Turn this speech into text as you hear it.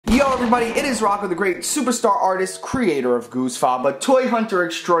Yo everybody, it is Rocco, the great superstar artist, creator of Goosefob, a toy hunter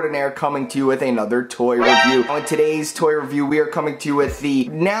extraordinaire, coming to you with another toy review. On today's toy review, we are coming to you with the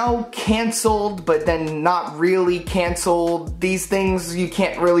now canceled, but then not really canceled. These things, you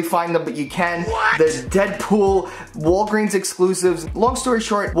can't really find them, but you can. What? The Deadpool Walgreens exclusives. Long story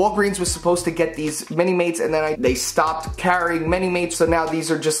short, Walgreens was supposed to get these Minimates, and then they stopped carrying Minimates, so now these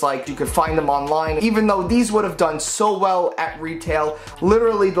are just like, you could find them online. Even though these would have done so well at retail,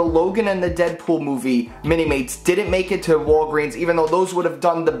 literally the Logan and the Deadpool movie Minimates didn't make it to Walgreens, even though those would have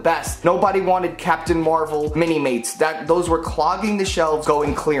done the best. Nobody wanted Captain Marvel Minimates. Those were clogging the shelves,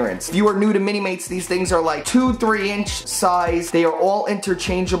 going clearance. If you are new to Minimates, these things are like 2-3 inch size. They are all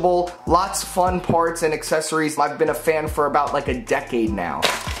interchangeable. Lots of fun parts and accessories. I've been a fan for about like a decade now.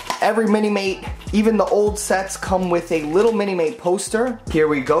 Every Minimate, even the old sets, come with a little Minimate poster. Here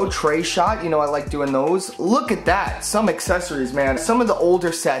we go, tray shot. You know I like doing those. Look at that, some accessories, man. Some of the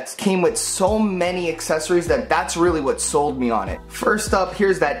older sets came with so many accessories that's really what sold me on it. First up,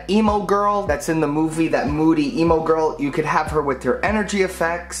 here's that emo girl that's in the movie, that moody emo girl. You could have her with her energy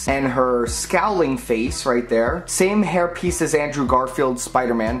effects and her scowling face right there. Same hairpiece as Andrew Garfield's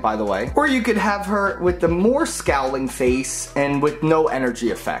Spider-Man, by the way. Or you could have her with the more scowling face and with no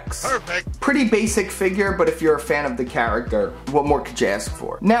energy effects. Perfect. Pretty basic figure, but if you're a fan of the character, what more could you ask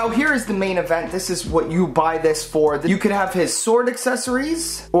for? Now, here is the main event. This is what you buy this for. You could have his sword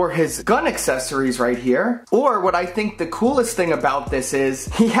accessories or his gun accessories right here. Or what I think the coolest thing about this is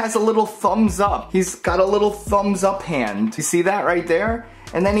he has a little thumbs up. He's got a little thumbs up hand. You see that right there?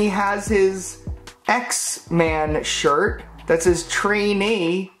 And then he has his X-Man shirt. That's his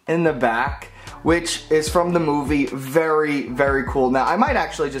trainee in the back, which is from the movie. Very, very cool. Now, I might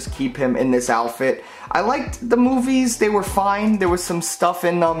actually just keep him in this outfit. I liked the movies. They were fine. There was some stuff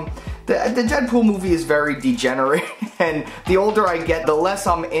in them. The Deadpool movie is very degenerate, and the older I get, the less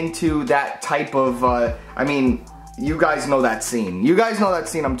I'm into that type of, I mean, you guys know that scene. You guys know that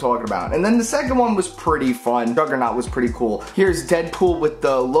scene I'm talking about. And then the second one was pretty fun. Juggernaut was pretty cool. Here's Deadpool with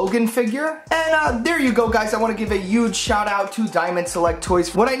the Logan figure. And there you go, guys. I want to give a huge shout out to Diamond Select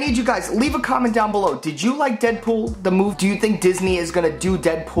Toys. What I need you guys, leave a comment down below. Did you like Deadpool, the movie? Do you think Disney is going to do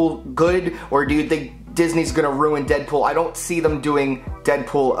Deadpool good? Or do you think Disney's gonna ruin Deadpool? I don't see them doing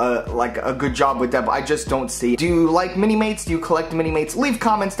Deadpool like a good job with Deadpool. I just don't see it. Do you like Minimates? Do you collect Minimates? Leave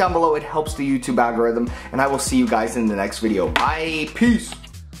comments down below. It helps the YouTube algorithm. And I will see you guys in the next video. Bye. Peace.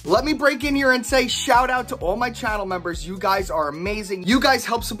 Let me break in here and say shout out to all my channel members. You guys are amazing. You guys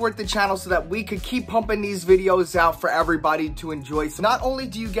help support the channel so that we could keep pumping these videos out for everybody to enjoy. So not only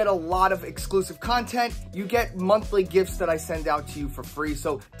do you get a lot of exclusive content, you get monthly gifts that I send out to you for free.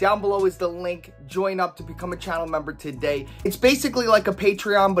 So down below is the link. Join up to become a channel member today. It's basically like a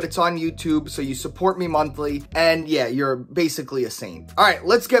Patreon, but it's on YouTube. So you support me monthly. And yeah, you're basically a saint. All right,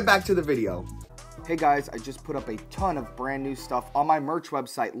 let's get back to the video. Hey guys, I just put up a ton of brand new stuff on my merch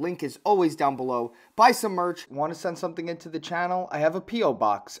website. Link is always down below. Buy some merch. Want to send something into the channel? I have a P.O.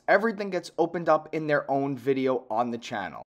 box. Everything gets opened up in their own video on the channel.